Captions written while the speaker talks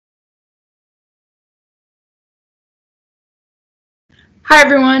Hi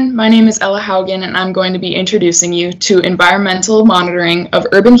everyone, my name is Ella Haugen and I'm going to be introducing you to environmental monitoring of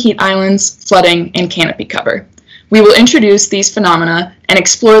urban heat islands, flooding, and canopy cover. We will introduce these phenomena and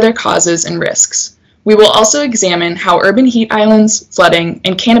explore their causes and risks. We will also examine how urban heat islands, flooding,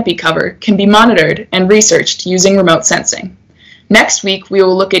 and canopy cover can be monitored and researched using remote sensing. Next week, we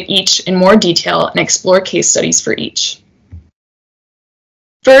will look at each in more detail and explore case studies for each.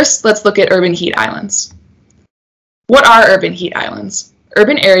 First, let's look at urban heat islands. What are urban heat islands?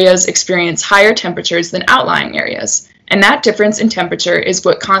 Urban areas experience higher temperatures than outlying areas, and that difference in temperature is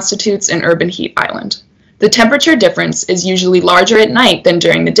what constitutes an urban heat island. The temperature difference is usually larger at night than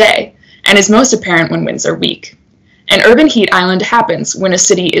during the day, and is most apparent when winds are weak. An urban heat island happens when a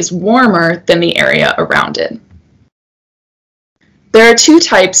city is warmer than the area around it. There are two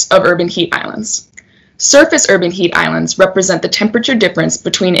types of urban heat islands. Surface urban heat islands represent the temperature difference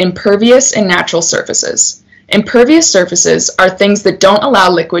between impervious and natural surfaces. Impervious surfaces are things that don't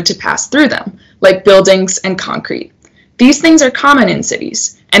allow liquid to pass through them, like buildings and concrete. These things are common in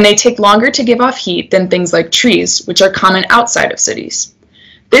cities, and they take longer to give off heat than things like trees, which are common outside of cities.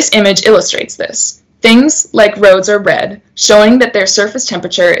 This image illustrates this. Things like roads are red, showing that their surface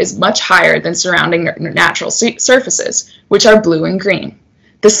temperature is much higher than surrounding natural surfaces, which are blue and green.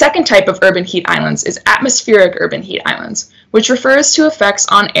 The second type of urban heat islands is atmospheric urban heat islands, which refers to effects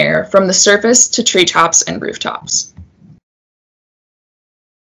on air from the surface to treetops and rooftops.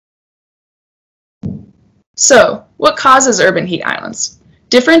 So, what causes urban heat islands?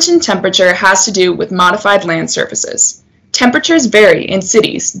 Difference in temperature has to do with modified land surfaces. Temperatures vary in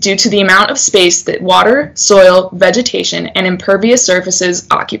cities due to the amount of space that water, soil, vegetation, and impervious surfaces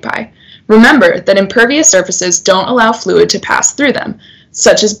occupy. Remember that impervious surfaces don't allow fluid to pass through them,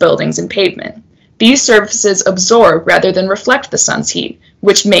 such as buildings and pavement. These surfaces absorb rather than reflect the sun's heat,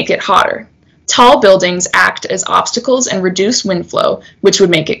 which make it hotter. Tall buildings act as obstacles and reduce wind flow, which would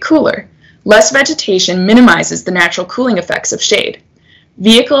make it cooler. Less vegetation minimizes the natural cooling effects of shade.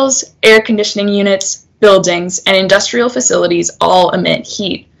 Vehicles, air conditioning units, buildings, and industrial facilities all emit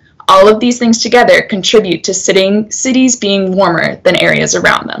heat. All of these things together contribute to cities being warmer than areas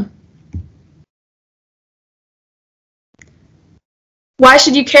around them. Why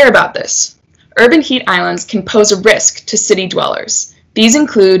should you care about this? Urban heat islands can pose a risk to city dwellers. These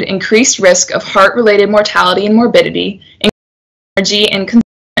include increased risk of heart-related mortality and morbidity, energy and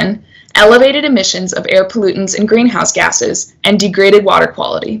consumption, elevated emissions of air pollutants and greenhouse gases, and degraded water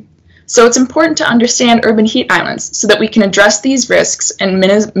quality. So it's important to understand urban heat islands so that we can address these risks and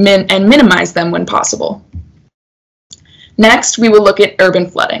minimize them when possible. Next, we will look at urban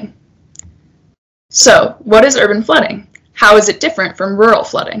flooding. So, what is urban flooding? How is it different from rural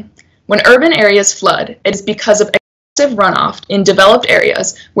flooding? When urban areas flood, it is because of excessive runoff in developed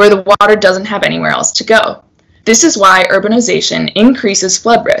areas where the water doesn't have anywhere else to go. This is why urbanization increases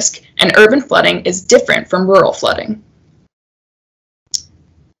flood risk, and urban flooding is different from rural flooding.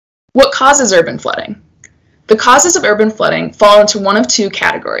 What causes urban flooding? The causes of urban flooding fall into one of two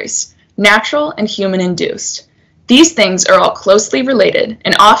categories: natural and human-induced. These things are all closely related,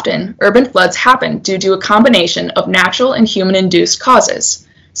 and often urban floods happen due to a combination of natural and human-induced causes.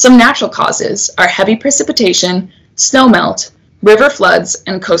 Some natural causes are heavy precipitation, snowmelt, river floods,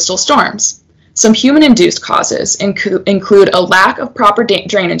 and coastal storms. Some human-induced causes include a lack of proper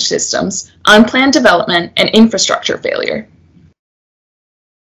drainage systems, unplanned development, and infrastructure failure.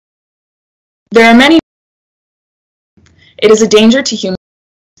 There are many. It is a danger to humans.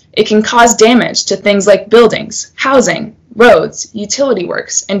 It can cause damage to things like buildings, housing, roads, utility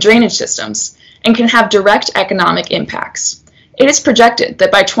works, and drainage systems, and can have direct economic impacts. It is projected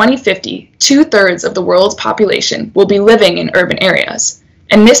that by 2050, 2/3 of the world's population will be living in urban areas,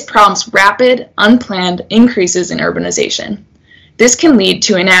 and this prompts rapid, unplanned increases in urbanization. This can lead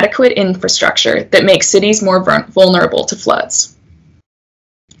to inadequate infrastructure that makes cities more vulnerable to floods.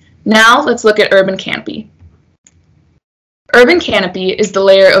 Now let's look at urban canopy. Urban canopy is the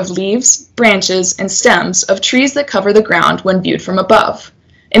layer of leaves, branches, and stems of trees that cover the ground when viewed from above.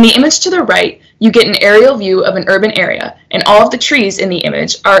 In the image to the right, you get an aerial view of an urban area, and all of the trees in the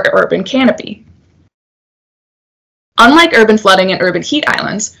image are urban canopy. Unlike urban flooding and urban heat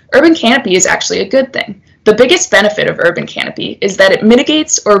islands, urban canopy is actually a good thing. The biggest benefit of urban canopy is that it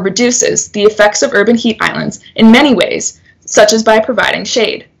mitigates or reduces the effects of urban heat islands in many ways, such as by providing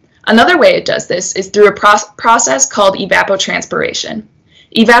shade. Another way it does this is through a process called evapotranspiration.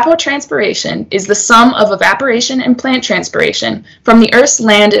 Evapotranspiration is the sum of evaporation and plant transpiration from the Earth's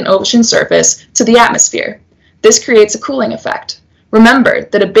land and ocean surface to the atmosphere. This creates a cooling effect. Remember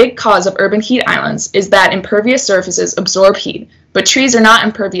that a big cause of urban heat islands is that impervious surfaces absorb heat, but trees are not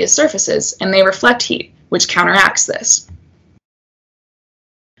impervious surfaces and they reflect heat, which counteracts this.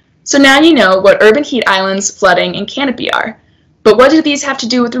 So now you know what urban heat islands, flooding, and canopy are. But what do these have to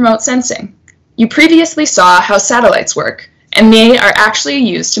do with remote sensing? You previously saw how satellites work, and they are actually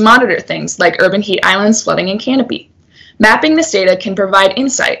used to monitor things like urban heat islands, flooding, and canopy. Mapping this data can provide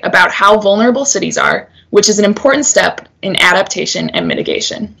insight about how vulnerable cities are, which is an important step in adaptation and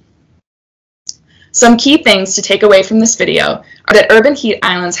mitigation. Some key things to take away from this video are that urban heat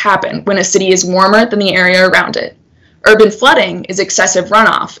islands happen when a city is warmer than the area around it. Urban flooding is excessive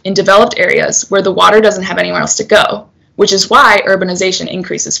runoff in developed areas where the water doesn't have anywhere else to go, which is why urbanization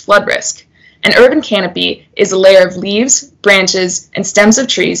increases flood risk. An urban canopy is a layer of leaves, branches, and stems of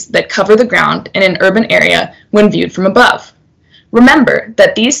trees that cover the ground in an urban area when viewed from above. Remember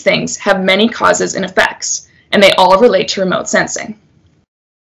that these things have many causes and effects, and they all relate to remote sensing.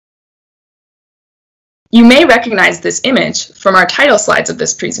 You may recognize this image from our title slides of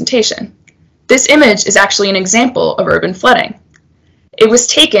this presentation. This image is actually an example of urban flooding. It was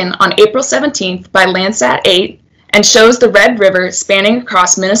taken on April 17th by Landsat 8 and shows the Red River spanning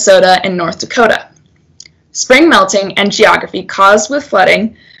across Minnesota and North Dakota. Spring melting and geography caused with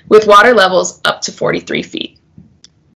flooding with water levels up to 43 feet.